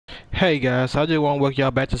Hey guys, I just want to welcome y'all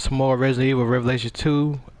back to some more Resident Evil Revelation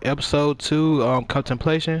 2, Episode 2,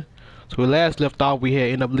 Contemplation. So we last left off, we had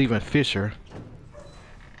ended up leaving Fisher.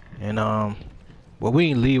 And, well, we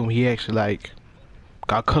didn't leave him, he actually, like,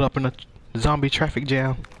 got caught up in a zombie traffic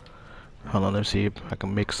jam. Hold on, let's see if I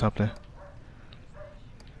can make something.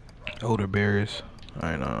 Older berries.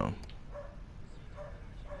 Alright,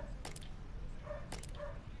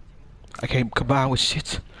 I can't combine with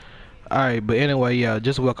shit. Alright, but anyway, yeah,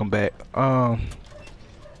 just welcome back.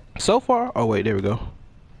 So far, oh wait, there we go.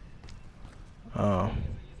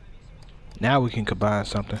 Now we can combine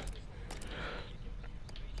something.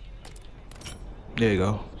 There you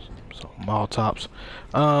go. So mall tops.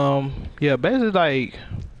 Yeah, basically like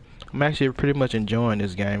I'm actually pretty much enjoying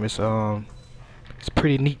this game. It's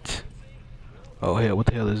pretty neat. Oh hell, what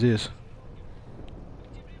the hell is this?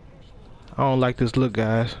 I don't like this look,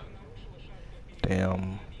 guys.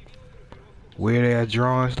 Damn. Weird ass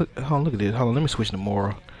drawings. Look, hold on, look at this. Hold on, let me switch to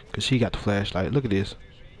Mora, cause she got the flashlight. Look at this.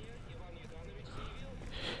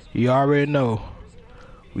 You already know.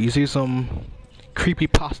 We see some creepy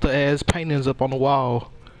pasta ass paintings up on the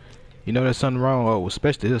wall. You know there's something wrong. Oh,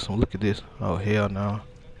 especially this one. Look at this. Oh hell no.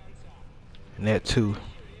 And that too.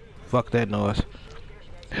 Fuck that noise.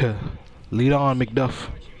 Lead on, McDuff.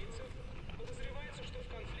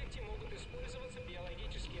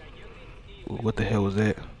 What the hell was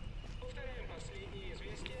that?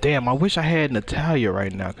 Damn, I wish I had Natalia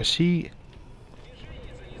right now, cause she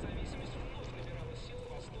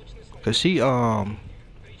wait,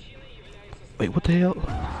 what the hell?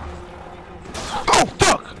 Oh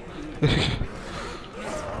fuck!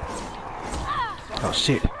 Oh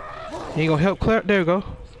shit. You ain't gonna help Claire? There we go.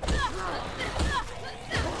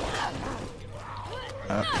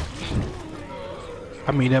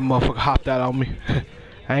 I mean that motherfucker hopped out on me.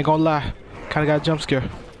 I ain't gonna lie. Kinda got a jump scare.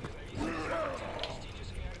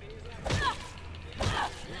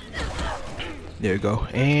 There you go.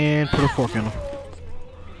 And put a fork in him.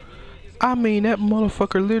 I mean, that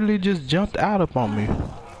motherfucker literally just jumped out up on me.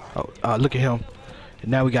 Oh, look at him. And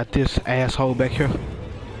now we got this asshole back here.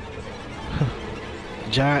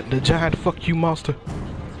 The giant fuck you monster.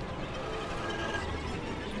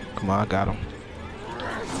 Come on, I got him.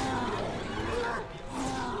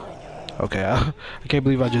 Okay, I can't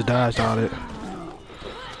believe I just dodged all that.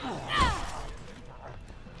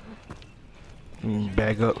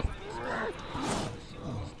 Back up.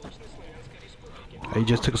 He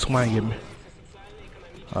just took a swing at me.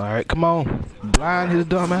 Alright, come on. Blind his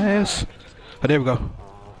dumb ass. Oh, there we go.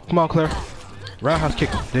 Come on, Claire. Roundhouse kick.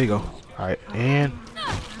 There you go. Alright, and...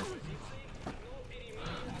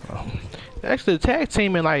 actually, the tag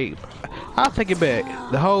teaming, like... I'll take it back.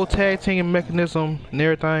 The whole tag team mechanism and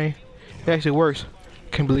everything, it actually works.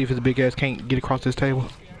 Can't believe his big ass can't get across this table.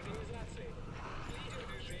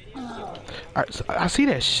 Alright, so I see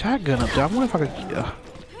that shotgun up there. I wonder if I could...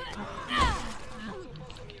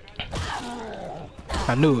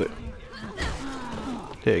 I knew it.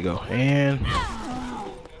 There you go. And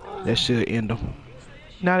that should end them.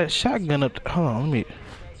 Now that shotgun up. Hold on, let me.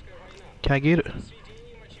 Can I get it?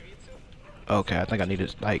 Okay, I think I need to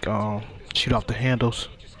like shoot off the handles.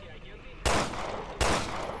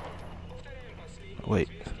 Wait.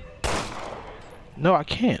 No, I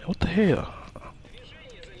can't. What the hell?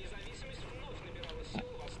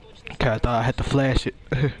 Okay, I thought I had to flash it.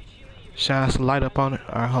 Shine some light up on it.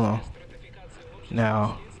 Alright, hold on.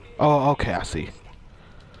 Now, oh, okay, I see.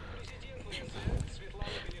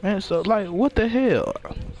 Man, so like, what the hell?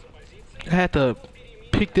 I had to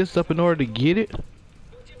pick this up in order to get it.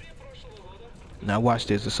 Now watch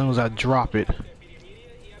this. As soon as I drop it.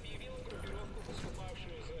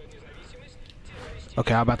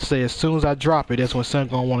 Okay, I'm about to say as soon as I drop it, that's when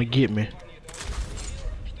something's gonna want to get me.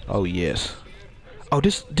 Oh yes. Oh,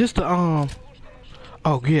 this the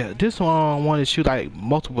oh yeah, this one wanted to shoot like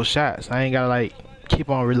multiple shots. I ain't gotta like keep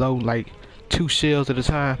on reloading like 2 shells at a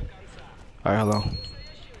time. Alright, hold on.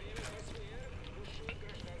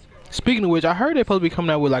 Speaking of which, I heard they're supposed to be coming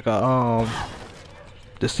out with like a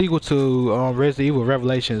the sequel to Resident Evil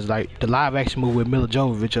Revelations, like the live action movie with Mila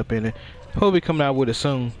Jovovich up in it. Probably be coming out with it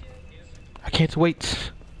soon. I can't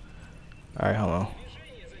wait. Alright, hold on.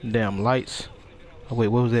 Damn lights. Oh wait,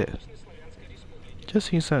 what was that? Just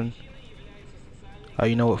seen something. Oh,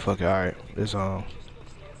 you know what? Fuck it. Alright. It's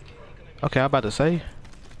okay, I'm about to say.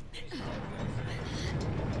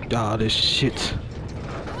 Oh, this shit.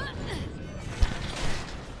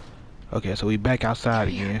 Okay, so we back outside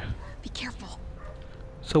again. Be careful.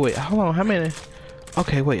 So wait, hold on. How many?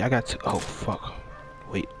 Okay, wait. I got 2. Oh fuck.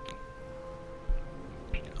 Wait.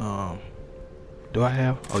 Do I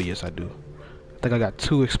have? Oh yes, I do. I think I got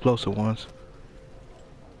 2 explosive ones.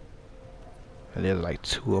 And there's like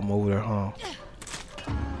 2 of them over there, huh?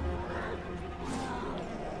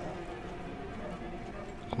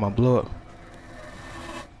 Come on, blow up.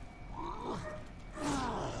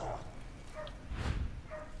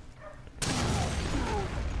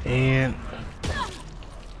 And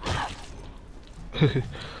I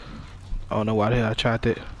don't know why the hell I tried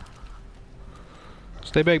that.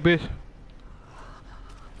 Stay back, bitch.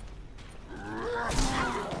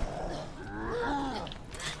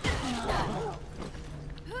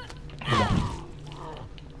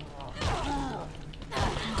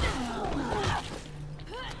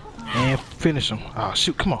 And finish him. Oh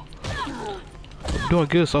shoot, come on. I'm doing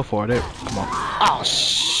good so far there. Come on. Oh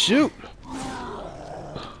shoot.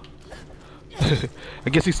 I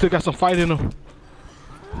guess he still got some fight in him.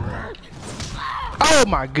 Oh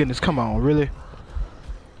my goodness, come on, really?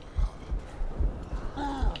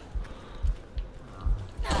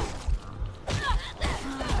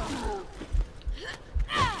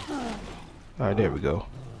 Alright, there we go.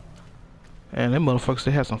 And them motherfuckers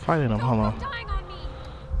still have some fight in them. Hold on.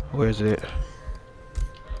 Where is it?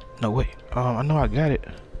 No, wait. I know I got it.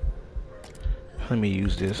 Let me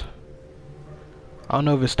use this. I don't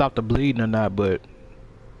know if it stopped the bleeding or not, but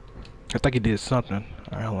I think it did something.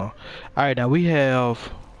 Alright, hold on. Alright, now we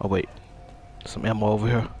have... Oh, wait. Some ammo over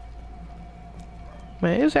here.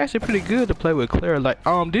 Man, it's actually pretty good to play with Claire. Like,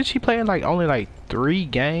 did she play in, like, only, like, 3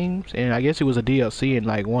 games? And I guess it was a DLC in,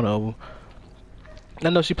 like, one of them. I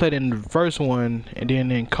know she played in the first one, and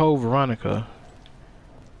then in Code Veronica.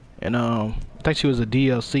 And, I think she was a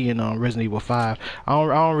DLC in, Resident Evil 5. I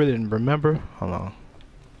don't really remember. Hold on.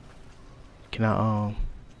 Can I,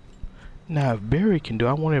 now if Barry can do it,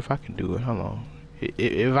 I wonder if I can do it. Hold on.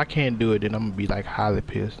 If I can't do it, then I'm gonna be like highly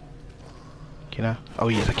pissed. Can I? Oh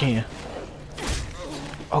yes, I can.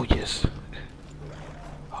 Oh yes.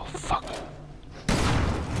 Oh fuck.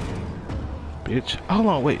 Bitch. Hold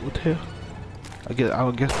on, wait, what the hell? I guess.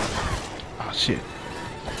 Oh shit.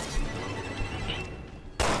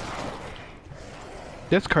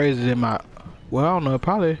 That's crazy in my, well, I don't know,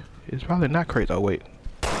 it's probably not crazy. Oh wait.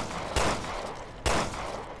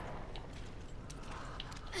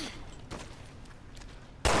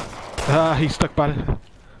 He's stuck behind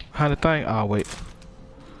the thing. Oh wait.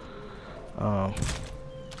 Alright,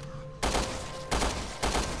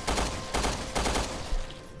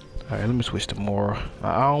 let me switch to more.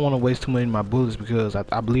 I don't want to waste too many of my bullets because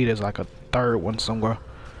I believe there's like a 3rd one somewhere.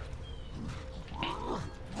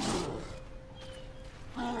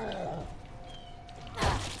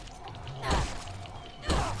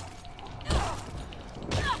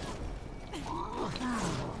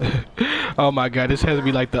 Oh my god, this has to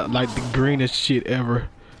be like the greenest shit ever.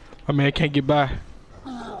 I mean, I can't get by.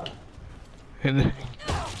 And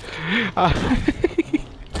I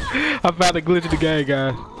found a glitch in the game,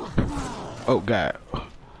 guys. Oh god,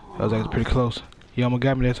 that was actually pretty close. You almost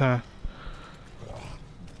got me that time.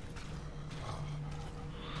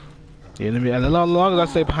 Yeah, let me. As long as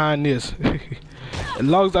I stay behind this, as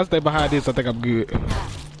long as I stay behind this, I think I'm good.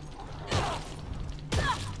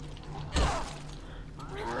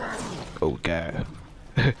 Oh god.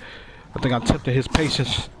 I think I'm tempting his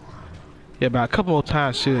patience. Yeah, about a couple more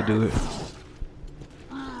times should do it.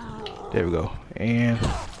 There we go. And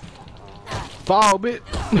fall, bit.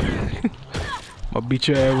 I'm gonna beat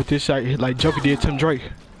your ass with this shot like Joker did Tim Drake.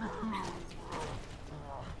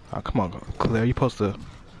 Oh, come on, Claire. You supposed to.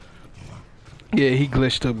 Yeah, he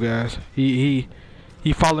glitched up, guys. He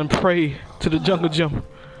falling prey to the jungle jump.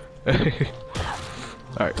 All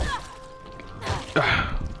right.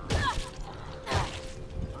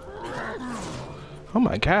 Oh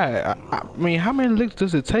my god, I mean, how many licks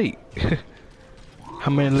does it take? How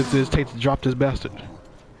many licks does it take to drop this bastard?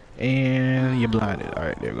 And you're blinded.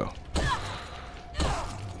 Alright, there we go.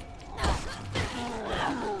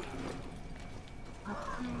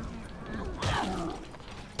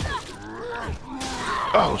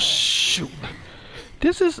 Oh shoot.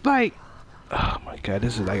 This is like, oh my god,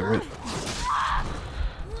 this is like really...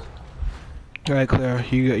 Alright, Claire,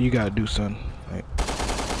 you gotta do something. Right.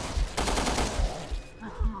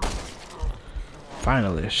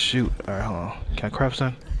 Finally, shoot. Alright, hold on. Can I craft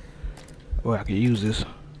something? Oh, I can use this.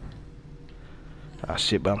 Ah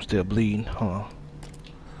shit, but I'm still bleeding. Hold on.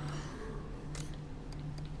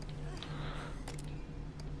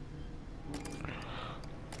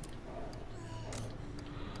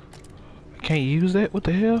 I can't use that? What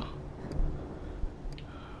the hell?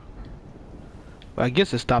 I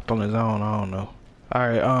guess it stopped on its own. I don't know.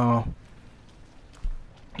 Alright, now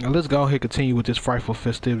let's go ahead and continue with this frightful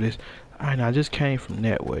festivities. Alright, now I just came from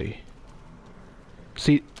that way.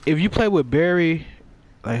 See, if you play with Barry,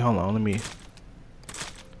 like, hold on, let me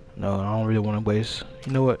No, I don't really want to waste.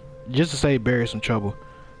 You know what? Just to save Barry some trouble.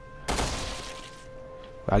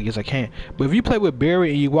 I guess I can't. But if you play with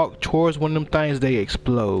Barry and you walk towards one of them things, they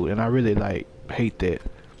explode, and I really like hate that.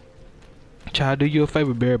 Try to do you a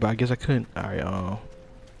favor, Barry, but I guess I couldn't. All right,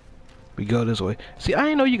 we go this way. See, I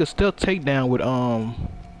didn't know you could still take down with Oh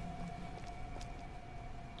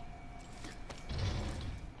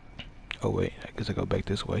wait, I guess I go back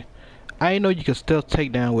this way. I didn't know you could still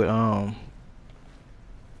take down with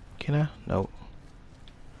Can I? No.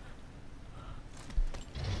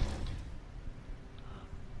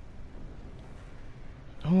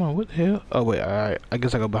 Hold on, what the hell? Oh wait, alright. I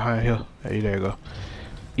guess I go behind here. Hey, there you go.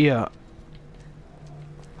 Yeah.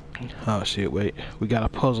 Oh shit, wait. We got a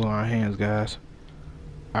puzzle on our hands, guys.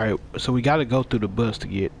 Alright, so we gotta go through the bus to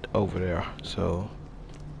get over there. So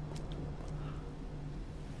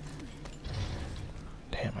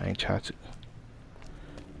damn, I ain't tried to.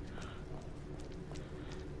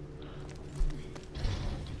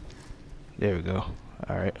 There we go.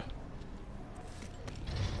 Alright.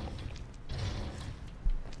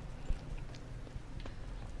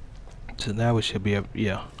 So now we should be able,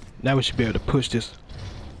 yeah. Now we should be able to push this.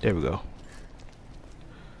 There we go.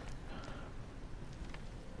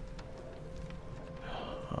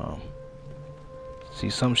 See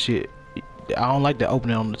some shit. I don't like the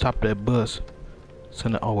opening on the top of that bus. So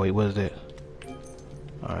now, oh wait, what is that?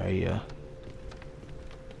 Alright, yeah.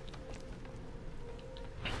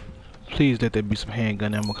 Please let there be some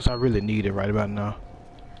handgun ammo, because I really need it right about now.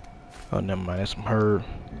 Oh, never mind. That's some herb.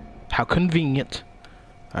 How convenient.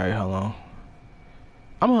 Alright, hold on.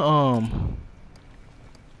 I'm gonna,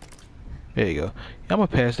 there you go. Yeah, I'm gonna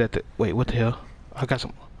pass that. Wait, what the hell? I got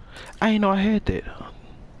some. I didn't know I had that.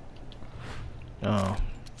 Yeah,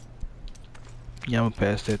 I'm gonna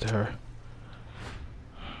pass that to her.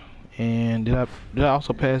 And did I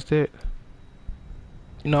also pass that?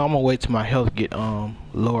 You know, I'm gonna wait till my health get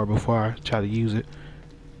lower before I try to use it.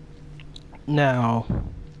 Now,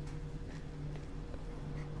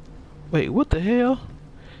 wait, what the hell?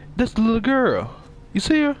 That's the little girl. You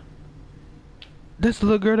see her? That's the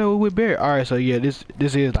little girl that was with Barry. Alright, so yeah, this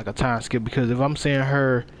is like a time skip, because if I'm saying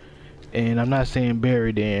her and I'm not saying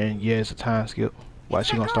Barry, then yeah, it's a time skip. Why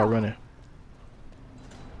she gonna start running?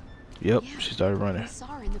 Yep, yeah, she started running. I saw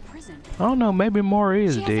her in the prison. I don't know, maybe Maury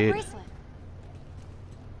is dead.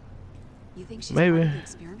 You think she's part of the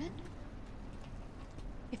experiment?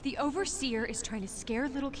 If the overseer is trying to scare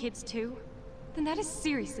little kids too, then that is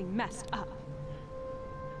seriously messed up.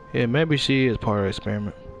 Yeah, maybe she is part of the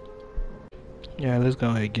experiment. Yeah, let's go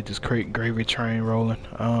ahead and get this gravy train rolling.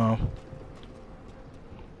 Oh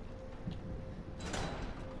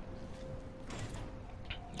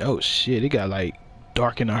shit, it got like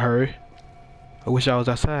dark in a hurry. I wish I was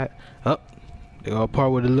outside. Up, they got a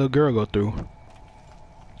part where the little girl go through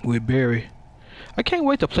with Barry. I can't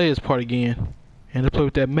wait to play this part again and to play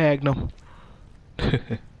with that Magnum.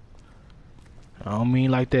 I don't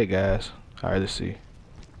mean like that, guys. All right, let's see.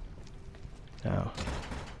 Now,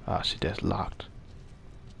 oh shit, that's locked.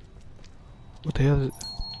 What the hell is it?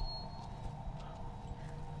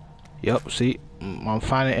 Yep, see, I'm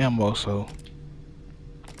finding ammo, so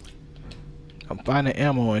I'm finding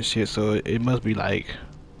ammo and shit, so it must be like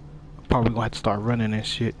probably gonna have to start running and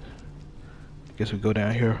shit. Guess we go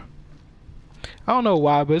down here. I don't know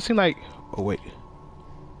why, but it seemed like, oh wait,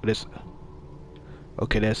 this,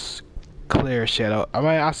 okay, that's Claire's shadow. I mean,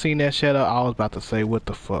 I seen that shadow. I was about to say, what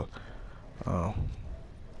the fuck.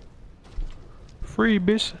 Free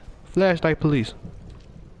bitch, flashlight police.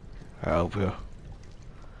 Right over here.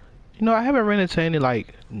 You know, I haven't ran into any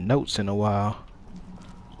like notes in a while.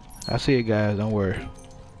 I see it, guys, don't worry.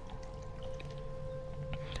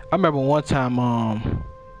 I remember one time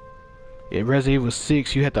in Resident Evil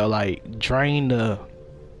 6 you had to like drain the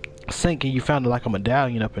sink and you found like a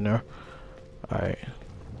medallion up in there. Alright.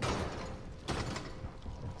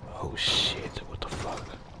 Oh shit, what the fuck?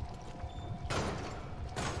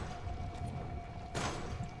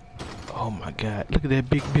 Oh my god, look at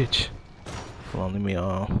that big bitch. Hold on, let me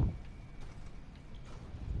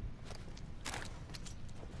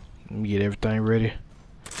get everything ready.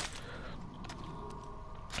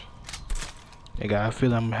 Hey guys, I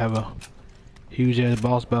feel like I'm gonna have a huge ass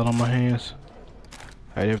boss battle on my hands.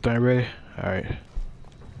 Alright, everything ready? Alright.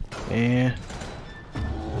 And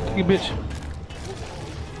take it, bitch.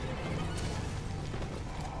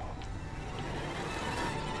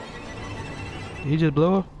 Did he just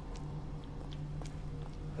blow up?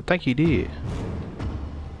 I think he did.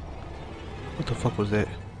 What the fuck was that?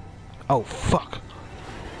 Oh fuck.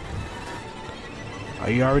 Oh,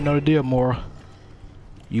 you already know the deal, Mora.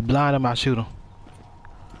 You blind him, I shoot him.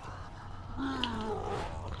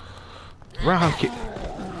 Roundhouse kick.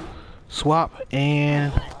 Swap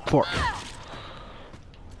and fork.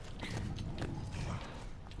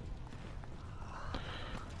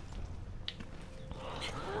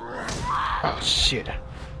 Oh shit.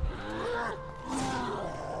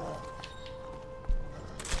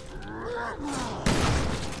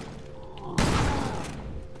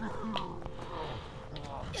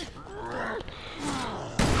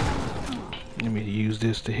 Let me use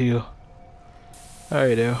this to heal.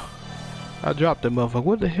 Alright there. I dropped the motherfucker.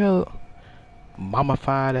 What the hell?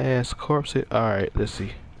 Mummified ass corpse. Alright, let's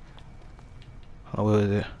see. Oh, what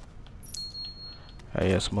is it?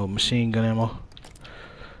 Alright, yeah, some more machine gun ammo.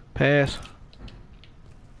 Pass.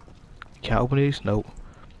 Can I open these? Nope.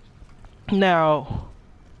 Now,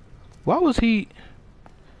 why was he?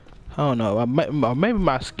 I don't know. Maybe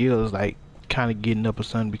my skill is like kind of getting up or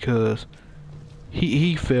something, because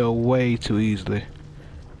he fell way too easily.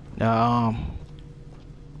 Now,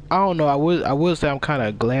 I don't know. I would say I'm kind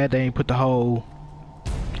of glad they ain't put the whole.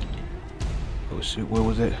 Oh shoot! Where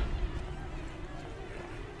was it?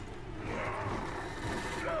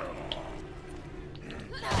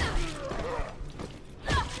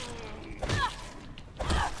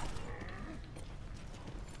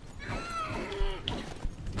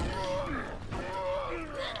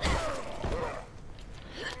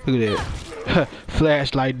 Look at that.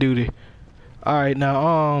 Flashlight duty. Alright,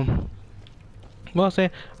 now, what I'm saying,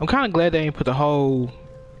 I'm kind of glad they ain't put the whole,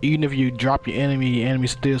 even if you drop your enemy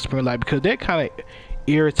still sprint light, because that kind of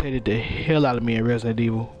irritated the hell out of me in Resident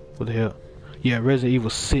Evil. What the hell? Yeah, Resident Evil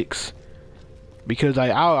 6. Because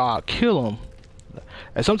like, I'll kill him.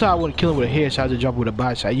 And sometimes I wouldn't kill him with a headshot, I just drop him with a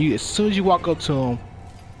body shot. As soon as you walk up to him,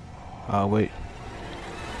 oh wait.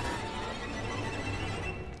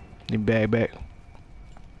 Then back.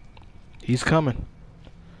 He's coming.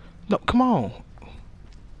 No, come on.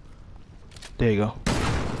 There you go.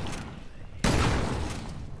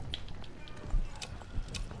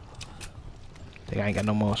 Think I ain't got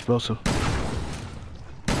no more explosive.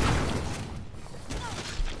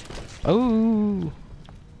 Oh,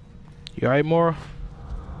 you alright, Mora?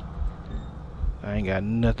 I ain't got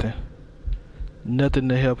nothing. Nothing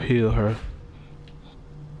to help heal her.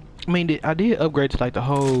 I mean, I did upgrade to like the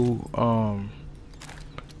whole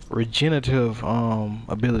regenerative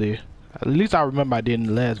ability. At least I remember I did in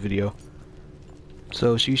the last video.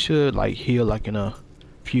 So she should like heal like in a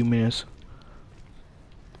few minutes,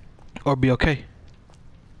 or be okay.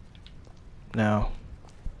 Now,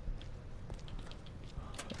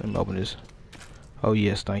 let me open this. Oh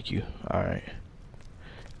yes, thank you. All right.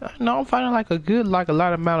 No, I'm finding like a good, like a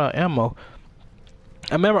lot amount of ammo.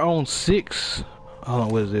 I remember on 6. Hold on,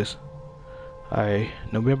 what is this? All right,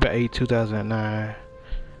 November 8, 2009.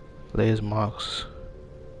 Les Marks.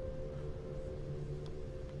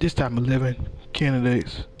 This time 11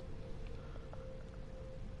 candidates.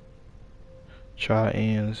 Try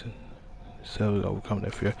ends. So we overcome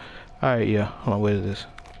that fear. Alright, yeah. Hold on, what is this?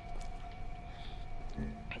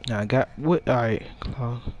 Now I got what? Alright,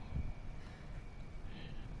 close.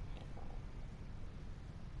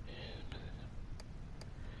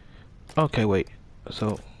 Okay, wait.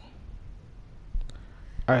 So,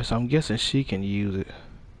 alright, so I'm guessing she can use it.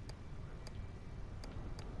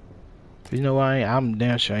 You know what? I'm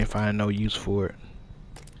damn sure I ain't finding no use for it.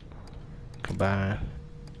 Combine.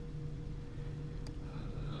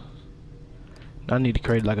 I need to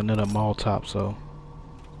create like another mall top, so.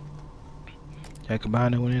 Can I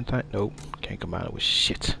combine it with anything? Nope. Can't combine it with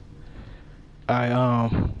shit.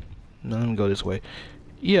 No, let me go this way.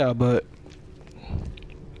 Yeah, but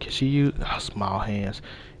can she use small hands?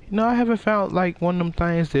 You know, I haven't found like one of them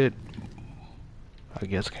things that I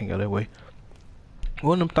guess I can't go that way.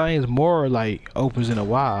 One of them things more like opens in a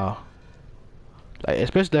while. Like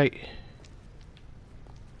especially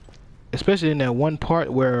in that one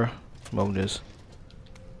part where this.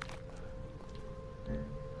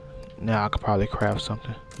 Now I could probably craft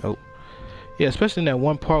something. Nope. Yeah, especially in that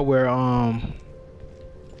one part where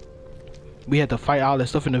we had to fight all that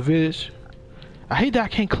stuff in the village. I hate that I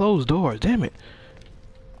can't close doors, damn it.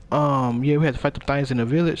 Yeah, we had to fight the things in the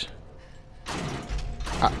village.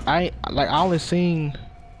 I only seen,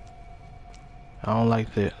 I don't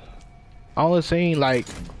like that. I only seen like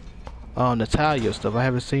Natalia stuff. I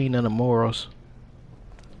haven't seen none of Mora's.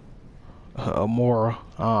 Mora.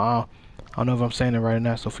 I don't know if I'm saying it right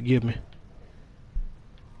now, so forgive me.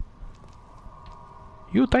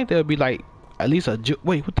 You would think there would be like at least a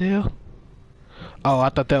wait, what the hell? Oh, I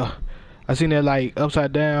thought that I seen that like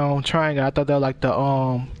upside down triangle. I thought that was like the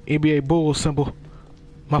NBA Bulls symbol.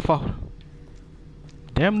 My fault.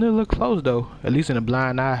 Damn near look close though, at least in a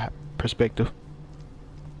blind eye perspective.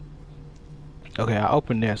 Okay, I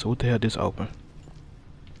opened that, so what the hell this open?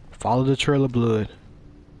 Follow the trail of blood.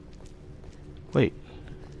 Wait.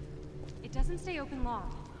 It doesn't stay open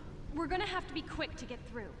long. We're gonna have to be quick to get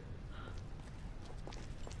through.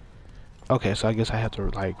 Okay, so I guess I have to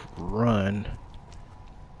like run.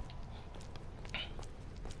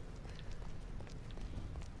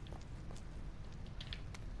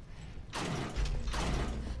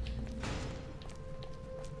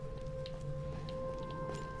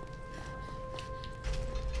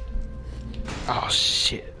 Oh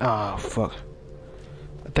shit. Oh fuck.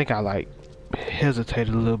 I think I like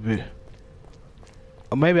hesitated a little bit.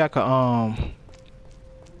 Or maybe I could I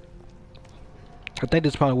think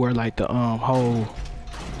this is probably where like the whole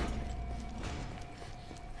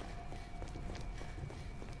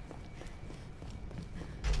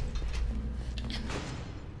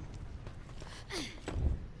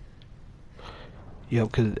yeah,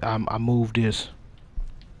 because I moved this.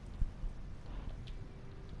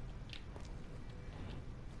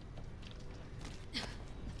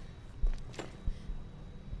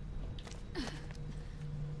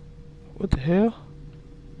 What the hell?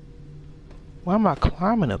 Why am I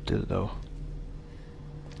climbing up this though?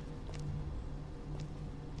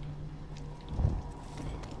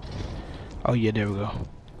 Oh yeah, there we go.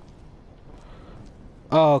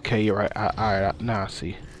 Oh, okay, you're right. Alright, now I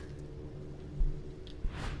see.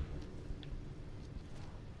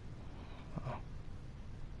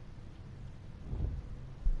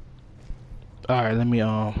 Alright, let me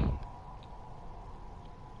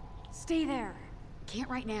Stay there. Can't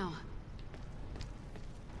right now.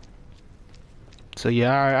 so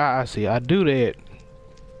yeah, alright, I see. I do that.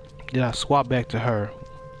 Then I swap back to her.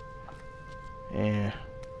 And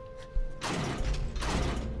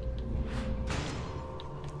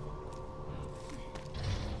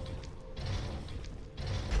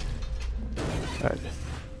alright.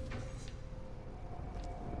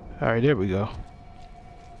 Alright, there we go.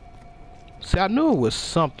 See, I knew it was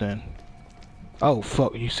something. Oh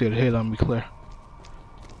fuck, you said head on me, Claire.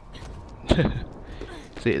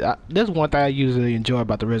 See, that's one thing I usually enjoy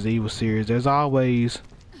about the Resident Evil series. There's always...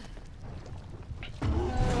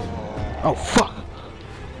 Oh fuck!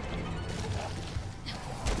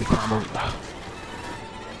 Let me climb over.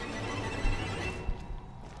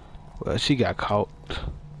 Well, she got caught.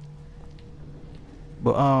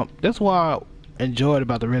 But that's why I enjoyed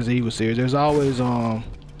about the Resident Evil series. There's always some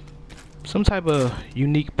type of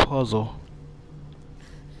unique puzzle.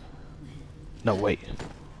 No, wait.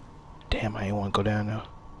 Damn, I ain't want to go down there.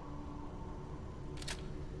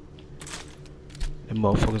 Them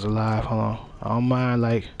motherfuckers alive. Hold on. I don't mind,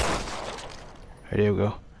 like... Right, there we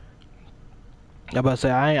go. I about to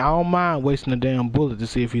say, I don't mind wasting a damn bullet to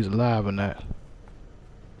see if he's alive or not.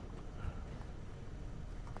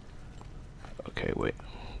 Okay, wait.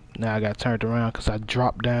 Now I got turned around because I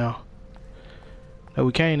dropped down. No,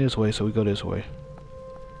 we came this way, so we go this way.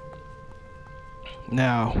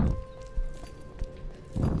 Now...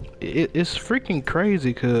 It's freaking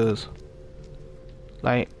crazy because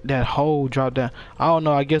like that hole dropped down. I don't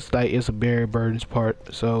know, I guess like it's a Barry Burton's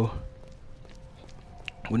part, so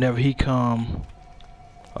whenever he come,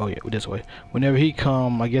 oh yeah, this way, whenever he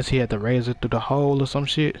come, I guess he had to raise it through the hole or some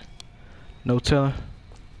shit, no telling.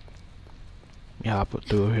 Yeah, I'll put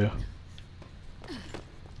through here.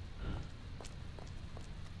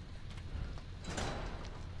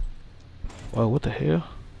 Whoa, what the hell?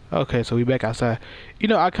 Okay, so we back outside. You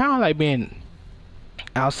know, I kind of like being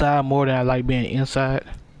outside more than I like being inside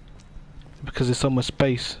because there's so much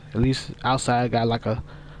space. At least outside got like a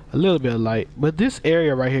little bit of light. But this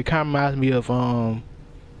area right here kind of reminds me of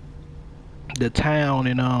the town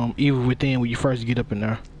in Evil Within when you first get up in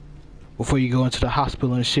there before you go into the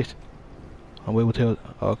hospital and shit. Oh wait, what the hell?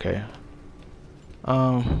 Okay.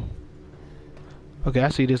 Okay, I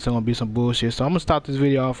see this is gonna be some bullshit, so I'm gonna stop this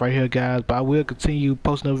video off right here, guys, but I will continue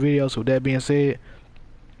posting the videos. So with that being said,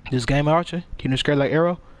 this is Game Archer, keep it straight like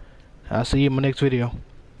arrow. I'll see you in my next video.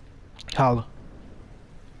 Holla.